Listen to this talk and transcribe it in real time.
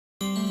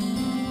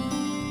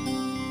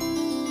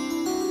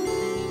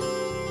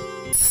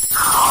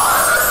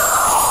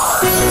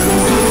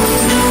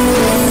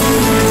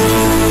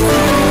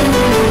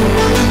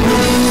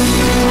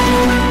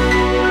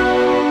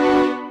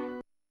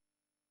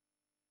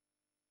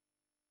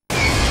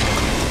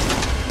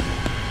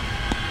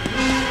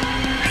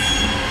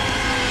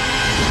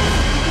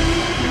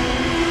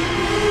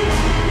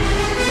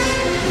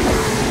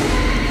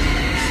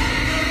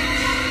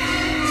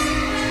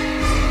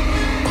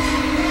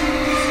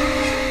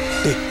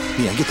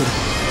நீ அங்கே தர.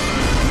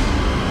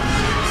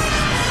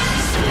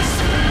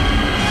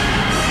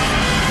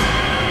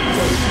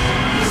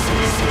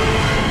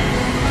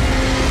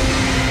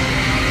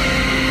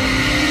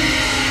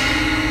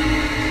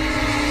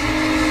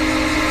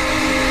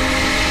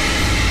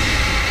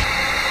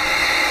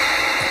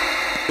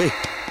 ஏய்,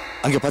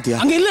 அங்க பாத்தியா?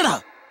 அங்க இல்லடா.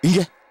 இங்க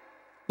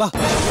வா.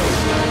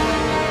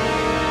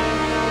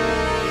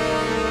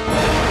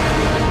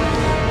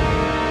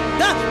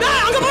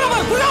 டேய் அங்க போறா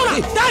பாரு. புடிடா.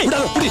 டேய்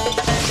புடி புடி.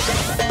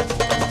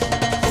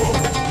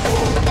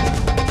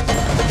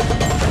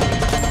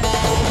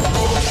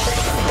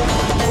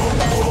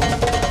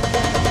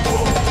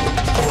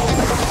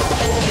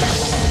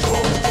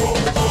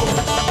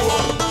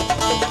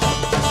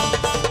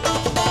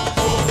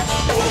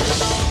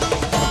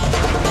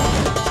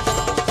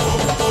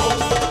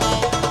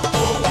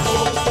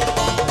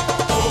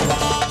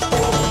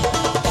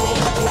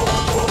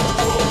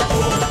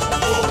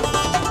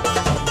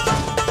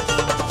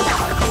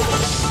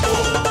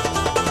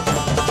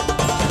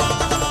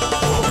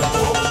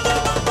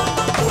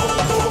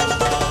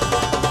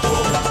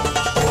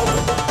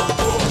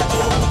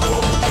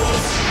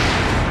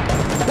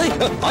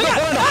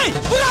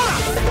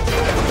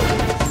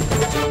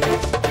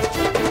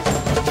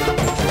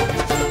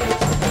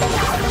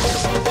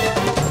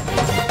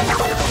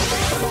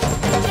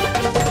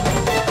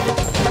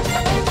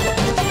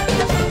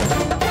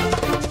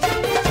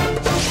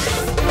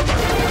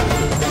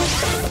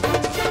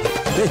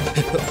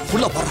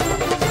 ஃபுல்லா பாரு.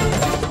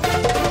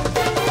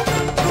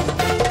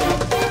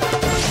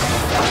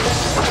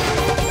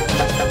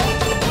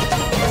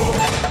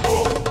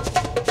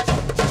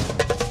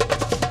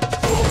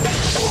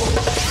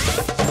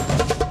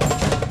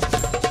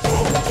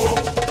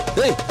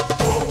 ஏய்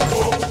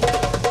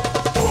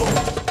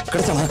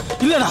கிடைச்சானா?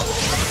 இல்லடா.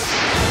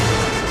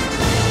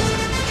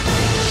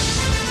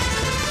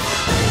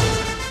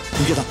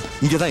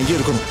 இங்கதான் இங்கே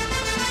இருக்கணும்.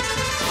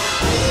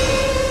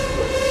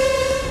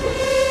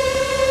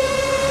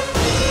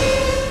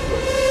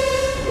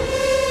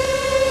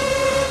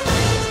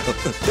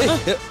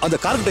 அந்த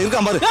கார்கிட்ட இருக்கா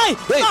பாரு. டேய்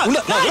டேய் உள்ள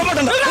நான் விட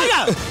மாட்டேன்டா.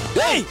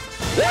 டேய்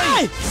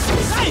டேய்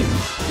டேய்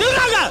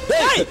நில்லுங்க.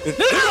 டேய்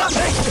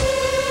நில்லுங்க.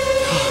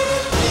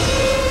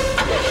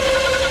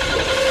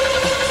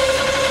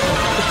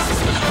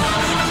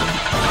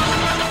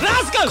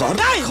 ராஸ்கல்.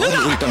 டேய்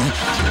நில்லுங்க.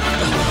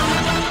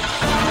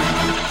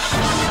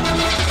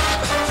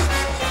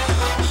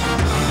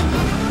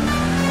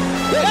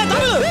 டேய்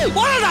தமிழ்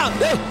போடா.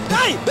 டேய்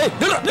டேய்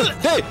நில்லு.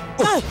 டேய்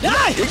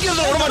டேய் எங்க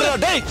இருந்து ஓட மாட்டடா.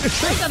 டேய்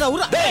பேசாத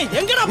உரா. டேய்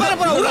எங்கடா போற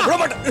போற உரா. ஓட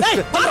மாட்டேன். டேய்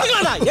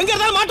பாத்துக்கலாம்டா. எங்க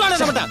இருந்தாலும் மாட்டவானே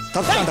நம்மட்ட.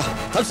 தப்ஸ்டாடா.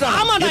 தப்ஸ்டாடா.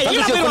 ஆமாடா.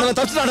 எங்க போற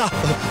தப்ஸ்டாடா.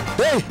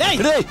 டேய் டேய்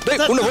டேய்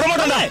உன்னை விட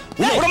மாட்டேன்டா.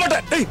 உன்னை விட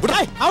மாட்டேன். டேய் விட.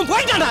 அவன்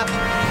போய்ட்டான்டா.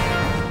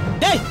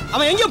 டேய்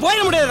அவன் எங்கயும்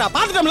போயிட முடியாதுடா.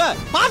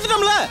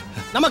 பாத்துட்டோம்ல.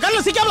 நம்ம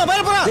கல்ல சிக்காமல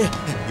போயிர போறா.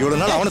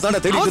 இவ்வளவு நாள் அவனை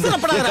தாண்டா தேடிட்டு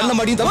இருந்தேன். கண்ண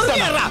மாடி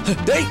தப்ஸ்டாடா.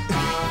 டேய்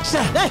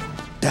டேய்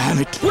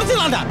damn it.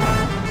 புடிச்சலாம்டா.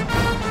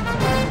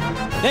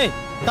 டேய்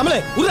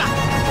தமிழே உரா.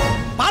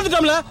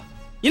 பாத்துட்டோம்ல.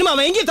 இனிமே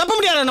அவன் எங்கயும் தப்ப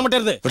முடியாதுடா நம்மட்ட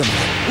இருந்து.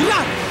 உரா.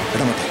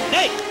 விட மாட்டேன்.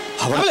 டேய்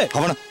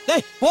அவன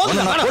டேய் போடா.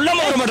 நான்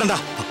கொல்லாம விட மாட்டேன்டா.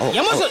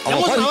 எமோஷன்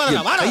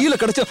வாடா. கையில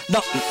கிடைச்சு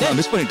நான்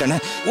மிஸ் பண்ணிட்டேனே.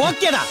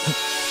 ஓகேடா.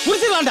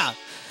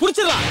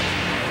 புடிச்சிரலாம்.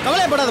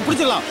 கவலைப்படாத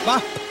புடிச்சிரலாம். வா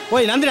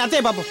போய் நந்தினி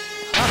அத்தையை பாப்போம்.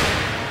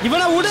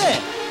 இவனை விடு.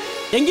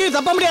 எங்கேயும்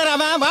தப்ப முடியாது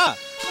அவன். வா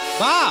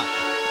வா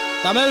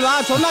தமிழ் வா.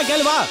 சொன்னா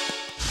கேளு வா.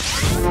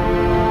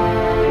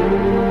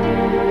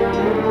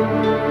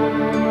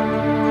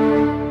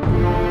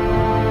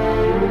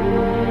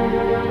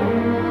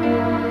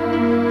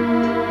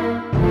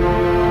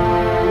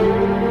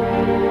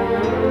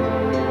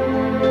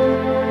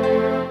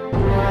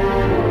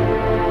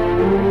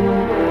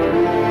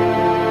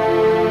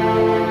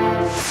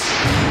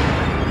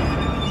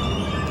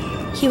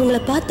 இவங்கள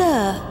பார்த்தா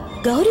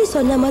கௌரி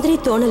சொன்ன மாதிரி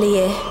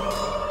தோணலையே.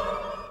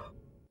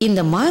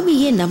 இந்த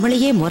மாமியே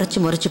நம்மளையே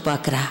முறைச்சு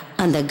பாக்குறா.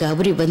 அந்த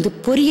கௌரி வந்து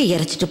பொரிய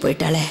இறைச்சிட்டு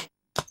போயிட்டாளே.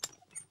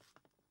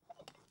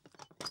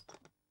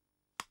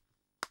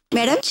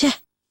 மேடம்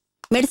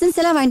மெடிசன்ஸ்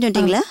எல்லாம் வாங்கிட்டு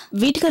வந்துட்டீங்களா?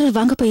 வீட்டுக்காரர்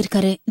வாங்க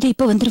போயிருக்காரு. இது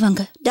இப்ப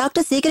வந்துருவாங்க.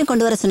 டாக்டர் சீக்கிரம்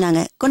கொண்டு வர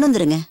சொன்னாங்க. கொண்டு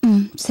வந்துருங்க.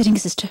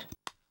 சரிங்க சிஸ்டர்.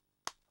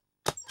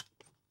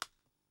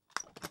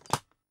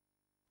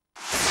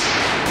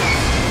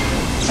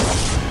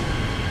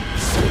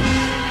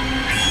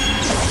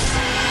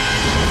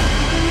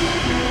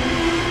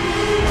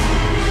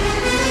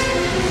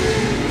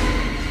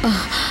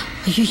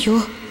 ஐயோ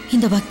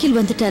இந்த வக்கீல்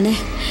வந்துட்டானே.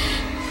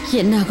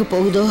 என்ன ஆக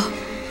போகுதோ?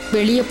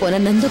 வெளியே போன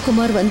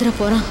நந்தகுமார் வந்துட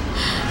போறான்.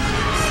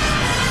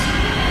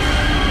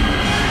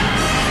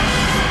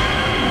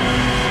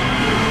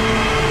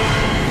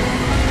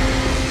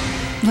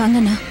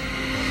 வாங்கண்ணா.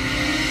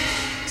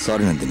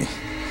 சாரி நந்தினி,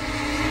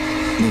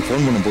 நீ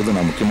போன் பண்ணும்போது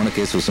நான் முக்கியமான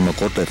கேஸ் விஷயமா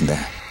கோர்ட்ல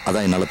இருந்தேன்.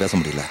 அதான் என்னால பேச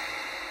முடியல.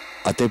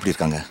 அத்தை எப்படி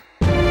இருக்காங்க?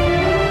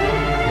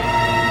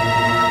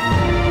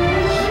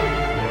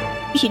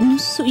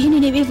 இன்னும் சுய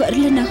நினைவே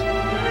வரலண்ணா.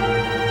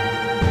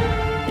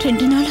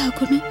 2 நாள்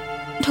ஆகும்னு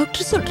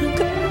டாக்டர்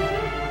சொல்றாங்க.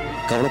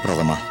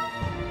 கவலைப்படாதம்மா,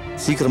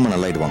 சீக்கிரமா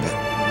நல்லாயிடுவாங்க.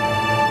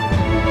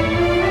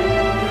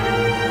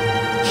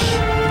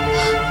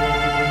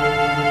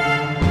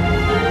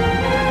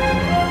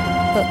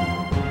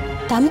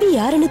 தம்பி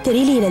யாருன்னு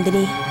தெரியலையே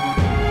நந்தினி.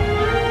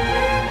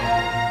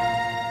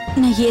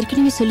 நான்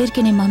ஏற்கனவே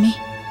சொல்லியிருக்கேனே மாமி,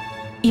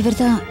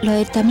 இவர்தான்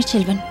லாயர்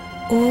தமிழ்ச்செல்வன்.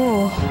 ஓ,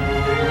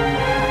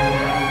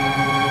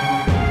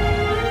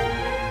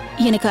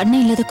 எனக்கு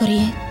அண்ணன் இல்லாத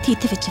குறைய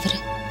தீர்த்து வச்சவரு.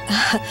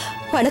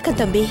 வணக்கம்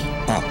தம்பி.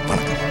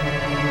 வணக்கம்.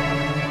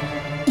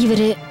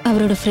 இவரு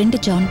அவரோட ஃப்ரெண்டு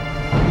ஜான்.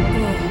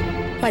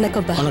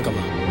 வணக்கம்ப்பா.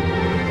 வணக்கம்மா.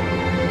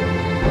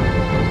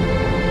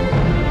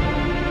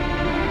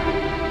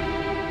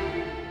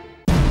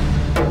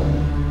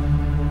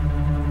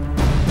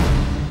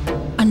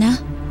 அண்ணா,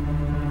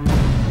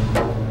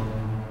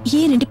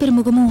 ஏன் 2 பேர்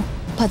முகமும்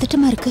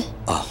பதட்டமா இருக்கு?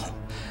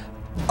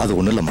 அது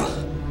ஒண்ணு இல்லம்மா,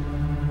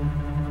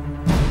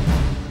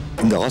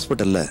 இந்த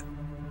ஹாஸ்பிட்டல்ல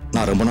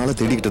நான் ரொம்ப நாளா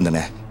தேடிக்கிட்டு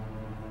இருந்தேனே,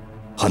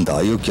 அந்த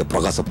அயோக்கிய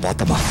பிரகாச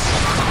பார்த்தமா.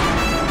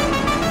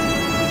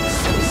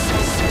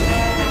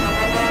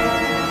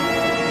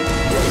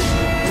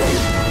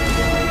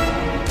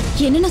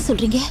 என்னன்னா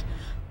சொல்றீங்க?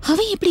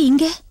 அவன் எப்படி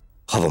இங்க?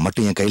 அவன்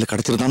மட்டும் என் கையில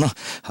கிடைச்சிருந்தானா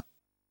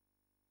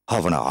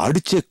அவனை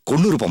அடிச்சே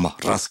கொண்டு இருப்பாமா.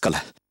 ராஸ்கல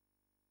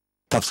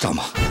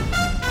தப்ஸ்டாமா.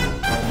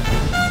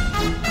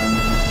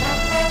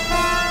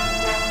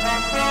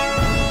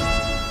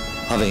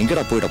 அவன்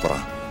எங்கடா போயிட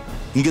போறான்?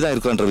 இங்கதான்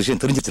இருக்கிறன்ற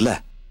விஷயம் தெரிஞ்சிச்சுல.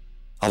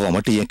 அவன்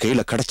மட்டும் என்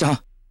கையில கிடைச்சான்,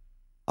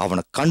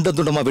 அவனை கண்ட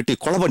துண்டமா வெட்டி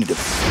கொலை பண்ணிட்டு.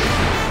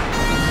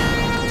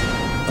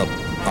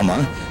 ஆமா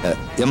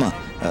ஏமா,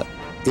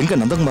 எங்க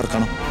நந்தகுமார்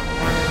காணோம்?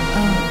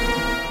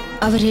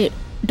 அவரு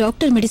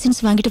டாக்டர்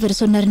மெடிசின்ஸ் வாங்கிட்டு வர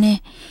சொன்னாருன்னு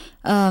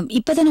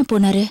இப்பதானே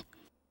போனாரு.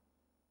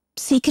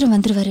 சீக்கிரம்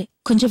வந்துருவாரு,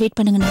 கொஞ்சம் வெயிட்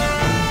பண்ணுங்கண்ணா.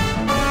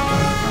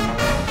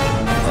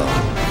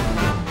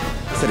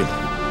 சரி,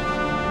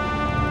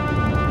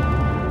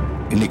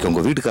 இன்னைக்கு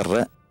உங்க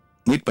வீட்டுக்காரரை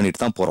மீட்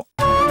பண்ணிட்டு தான் போறோம்.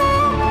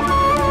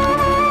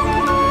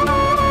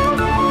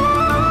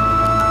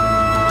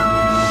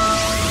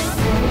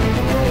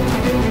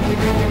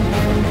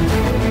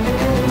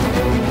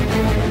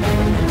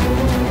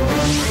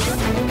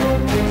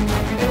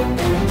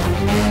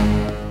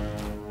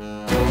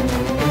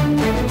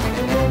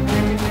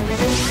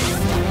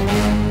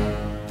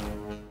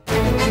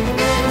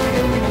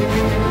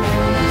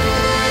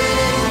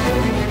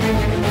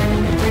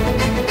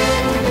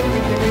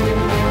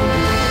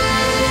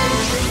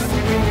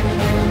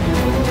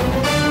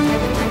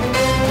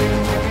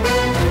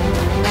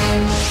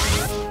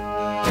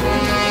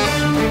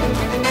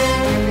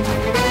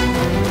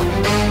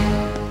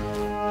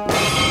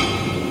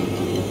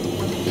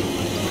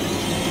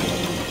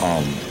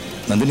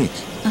 நந்தினி,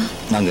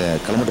 நாங்க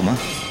கிளம்பட்டுமா?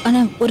 ஆனா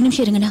ஒரு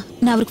நிமிஷம் இருங்கண்ணா,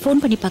 நான் அவருக்கு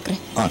ஃபோன் பண்ணி பாக்குறேன்.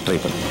 ட்ரை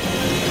பண்ணு.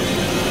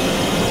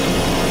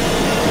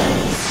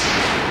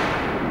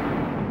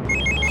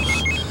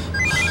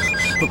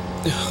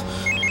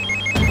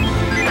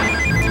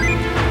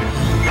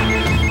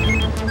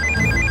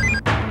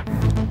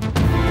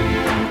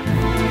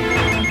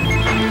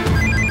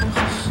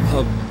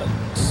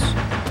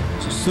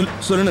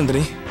 சொல்லு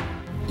நந்தினி.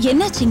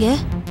 என்னாச்சுங்க?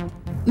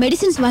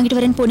 மெடிசின்ஸ் வாங்கிட்டு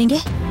வரேன்னு போனீங்க,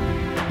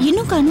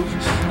 இன்னும் காணும்.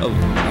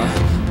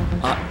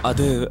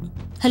 அது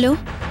ஹலோ,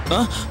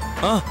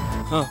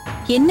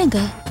 என்னங்க?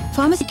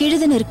 ஃபார்மசி கீழே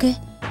தானே இருக்கு,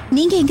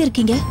 நீங்க எங்க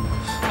இருக்கீங்க?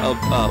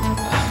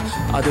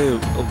 அது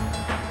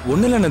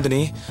ஒண்ணு இல்ல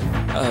நந்தினி,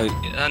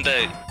 அந்த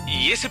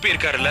ஏசிபி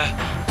இருக்காருல்ல,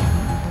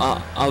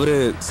 அவரு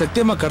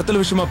சத்தியமா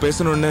கடத்தல் விஷயமா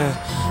பேசணும்னு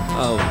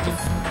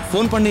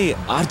ஃபோன் பண்ணி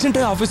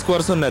அர்ஜென்ட்டா ஆபீஸ்க்கு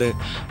வர சொன்னாரு.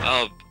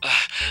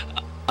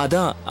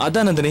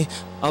 அதான் நந்தினி,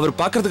 அவர்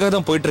பாக்குறதுக்காக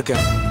தான் போயிட்டு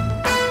இருக்கேன்.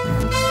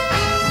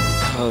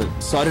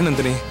 சாரி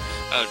நந்தினி,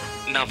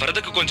 நான்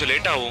வரதுக்கு கொஞ்சம்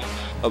லேட் ஆகும்.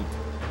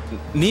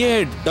 நீயே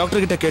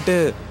டாக்டர் கிட்ட கேட்டு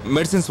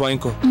மெடிசின்ஸ்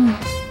வாங்கிக்கோ.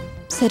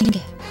 சரிங்க.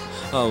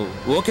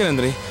 ஓகே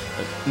நந்தினி,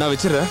 நான்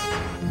வச்சிடுறேன்.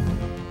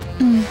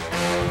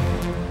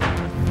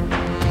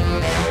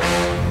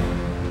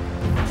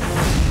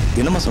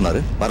 என்னம்மா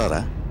சொன்னாரு?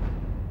 வராரா?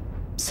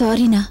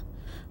 சாரிண்ணா,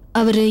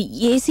 அவரு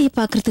ஏசியை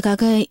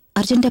பாக்குறதுக்காக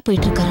அர்ஜென்ட்டா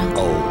போயிட்டு இருக்காரா?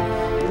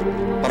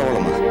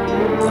 பரவாயில்லம்மா,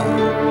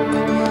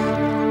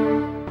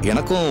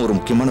 எனக்கும் ஒரு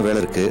முக்கியமான வேலை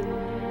இருக்கு,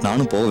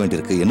 நானும் போக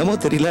வேண்டியிருக்கு. என்னமோ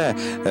தெரியல,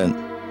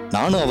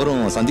 நானும்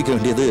அவரும் சந்திக்க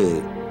வேண்டியது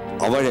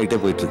அவாய்ட் ஆகிட்டே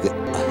போயிட்டு இருக்கு.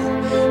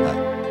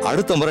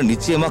 அடுத்த முறை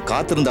நிச்சயமா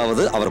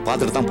காத்திருந்தாவது அவரை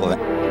பார்த்துட்டு தான்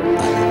போவேன்.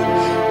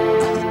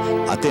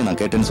 அத்தையை நான்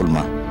கேட்டேன்னு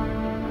சொல்லுமா.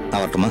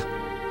 நான் வரட்டுமா?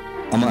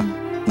 அம்மா,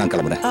 நான்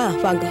கிளம்புறேன்.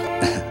 வாங்க.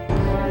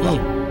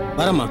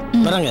 வரமா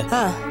வராங்க.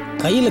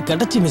 கையில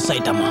கிடைச்சி மிஸ்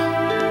ஆயிட்டாமா.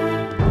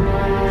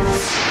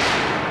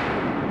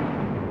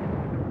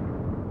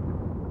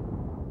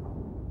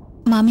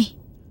 மாமி,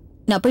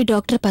 நான் போய்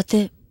டாக்டரை பார்த்து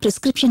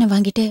பிரிஸ்கிரிப்ஷனை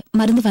வாங்கிட்டு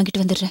மருந்து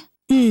வாங்கிட்டு வந்துடுறேன்.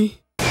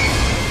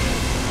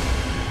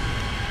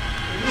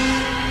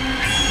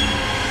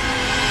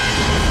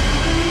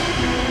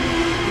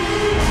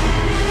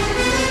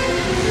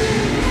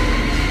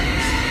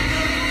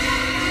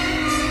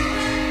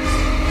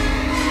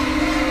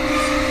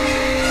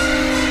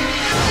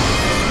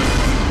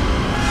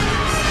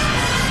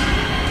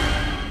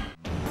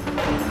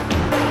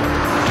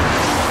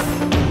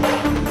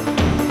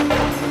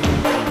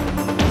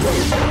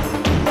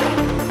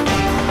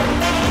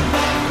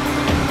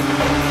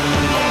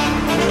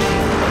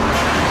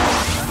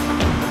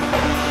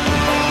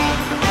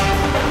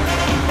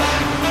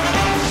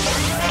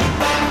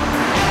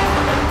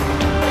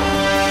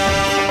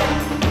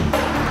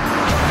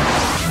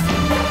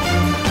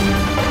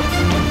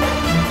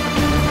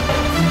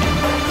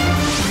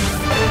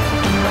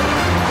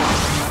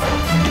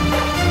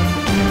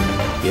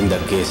 இந்த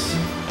கேஸ்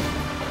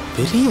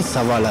பெரிய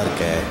சவாலா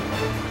இருக்க.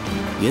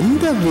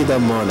 எந்த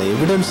விதமான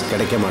எவிடன்ஸ்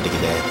கிடைக்க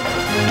மாட்டேங்குது.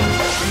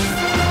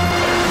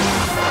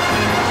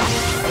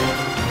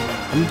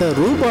 அந்த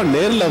ரூபா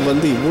நேர்ல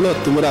வந்து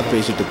இவ்வளவு திமிரா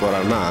பேசிட்டு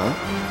போறான்னா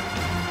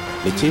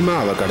நிச்சயமா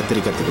அவ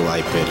கடத்திருக்கிறதுக்கு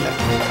வாய்ப்பே இல்லை.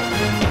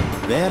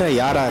 வேற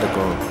யாரா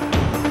இருக்கும்?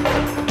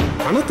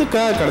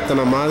 பணத்துக்காக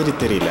கடத்தின மாதிரி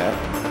தெரியல.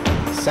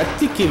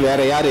 சக்திக்கு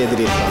வேற யார்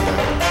எதிரி இருக்காங்க?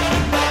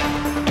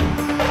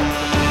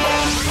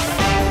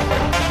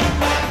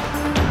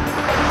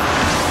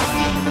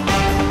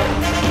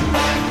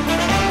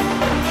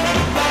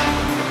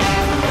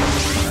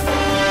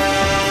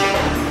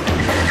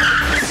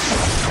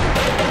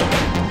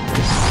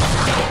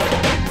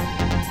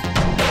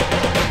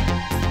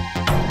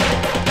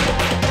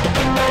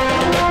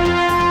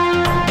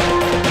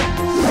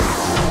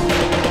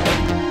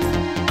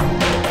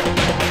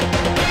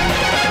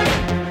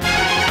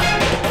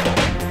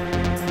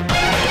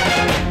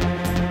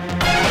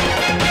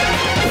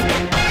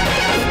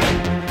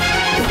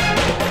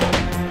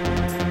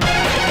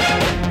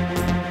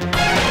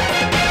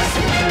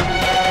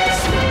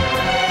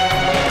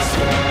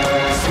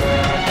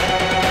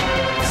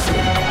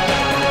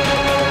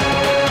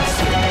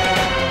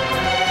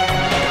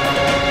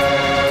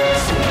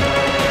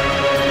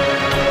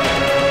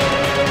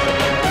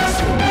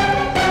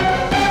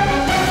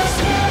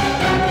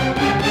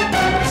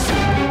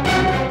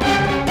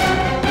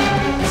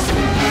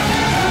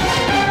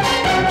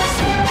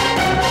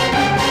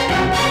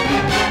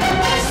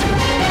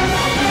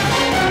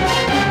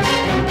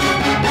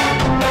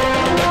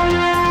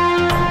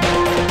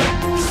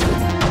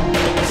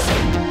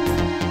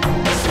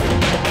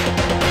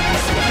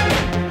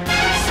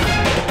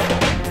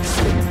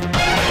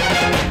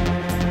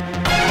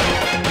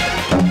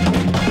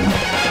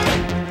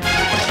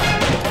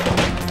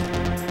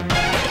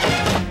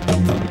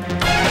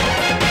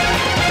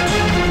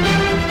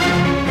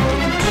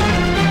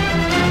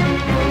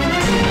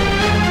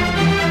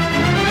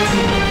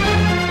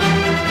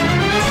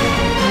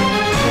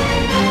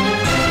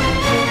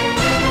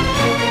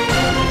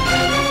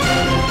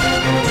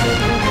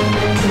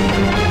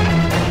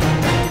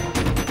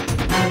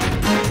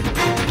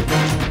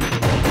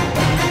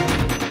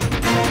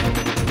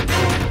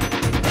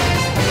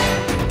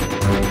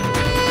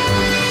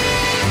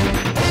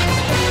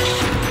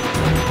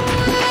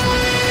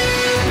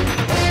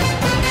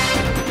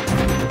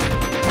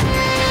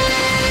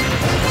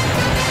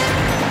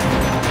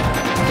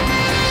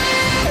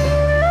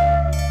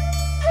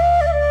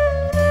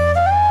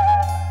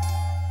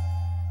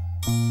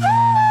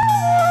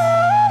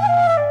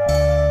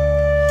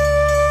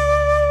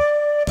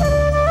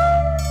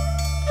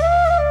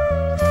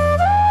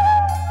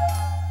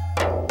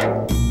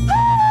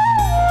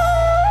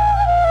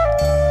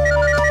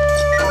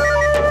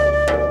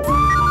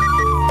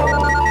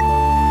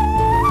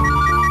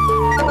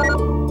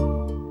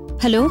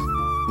 ஹலோ,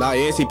 நான்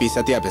ஏசிபி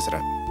சத்யா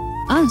பேசுறேன்.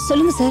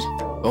 சொல்லுங்க சார்.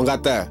 உங்க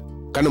அத்தை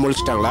கண்ணு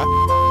முழிச்சிட்டாங்களா?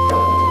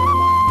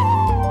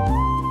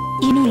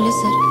 இன்னும் இல்ல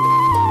சார்.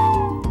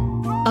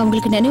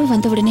 அவங்களுக்கு நினைவு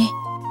வந்த உடனே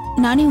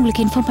நானே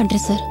உங்களுக்கு இன்ஃபார்ம்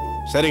பண்றேன் சார்.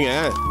 சரிங்க,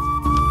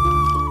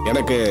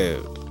 எனக்கு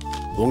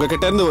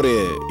உங்ககிட்ட இருந்து ஒரு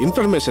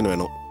இன்ஃபர்மேஷன்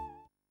வேணும்.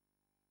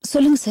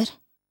 சொல்லுங்க சார்.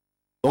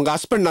 உங்க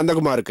ஹஸ்பண்ட்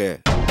நந்தகுமாருக்கு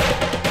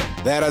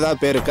வேற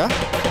ஏதாவது பேர் இருக்கா?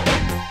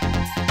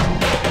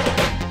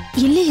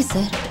 இல்லையே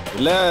சார்.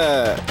 இல்ல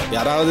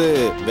யாராவது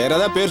வேற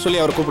ஏதாவது பேர் சொல்லி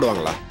அவர்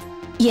கூப்பிடுவாங்களா?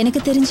 எனக்கு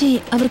தெரிஞ்சு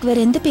அவருக்கு வேற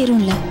எந்த பேரும்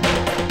இல்ல.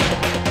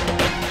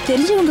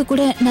 தெரிஞ்சவங்க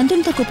கூட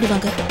நந்தன் தான்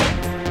கூப்பிடுவாங்க.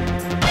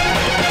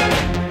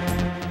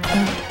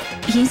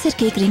 ஏன் சார்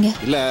கேக்குறீங்க?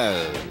 இல்ல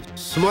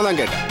சும்மா தான்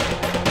கேட்டேன்.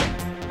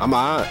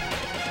 ஆமா,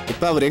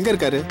 இப்ப அவர் எங்க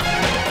இருக்காரு?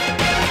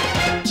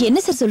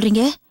 என்ன சார்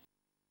சொல்றீங்க?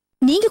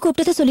 நீங்க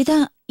கூப்பிட்டத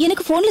சொல்லிதான்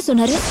எனக்கு போன்ல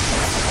சொன்னாரு.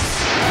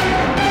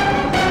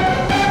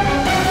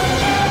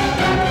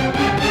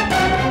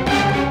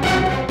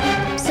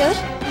 சார்.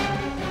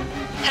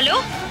 ஹலோ.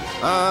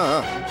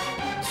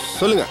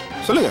 சொல்லுங்க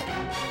சொல்லுங்க.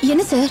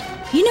 என்ன சார்,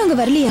 இன்னும் அங்க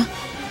வரலையா?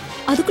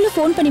 அதுக்குள்ள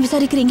போன் பண்ணி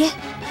விசாரிக்கிறீங்க.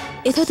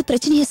 ஏதாவது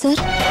பிரச்சனையா சார்?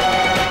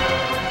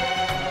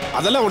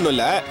 அதெல்லாம் ஒண்ணும்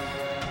இல்ல.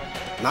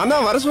 நான்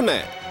தான் வர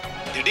சொன்னேன்.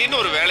 திடீர்னு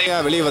ஒரு வேலையா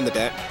வெளியே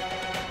வந்துட்டேன்.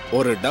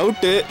 ஒரு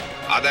டவுட்,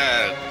 அத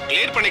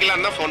கிளியர்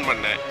பண்ணிக்கலாம் தான் போன்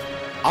பண்ணேன்.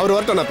 அவர்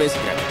வரட்டும், நான்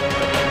பேசிக்கிறேன்.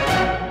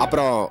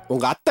 அப்புறம்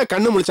உங்க அத்தை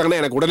கண்ணு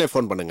முழிச்சாங்கன்னா எனக்கு உடனே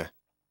போன் பண்ணுங்க.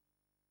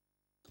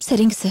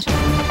 சரிங்க சார்.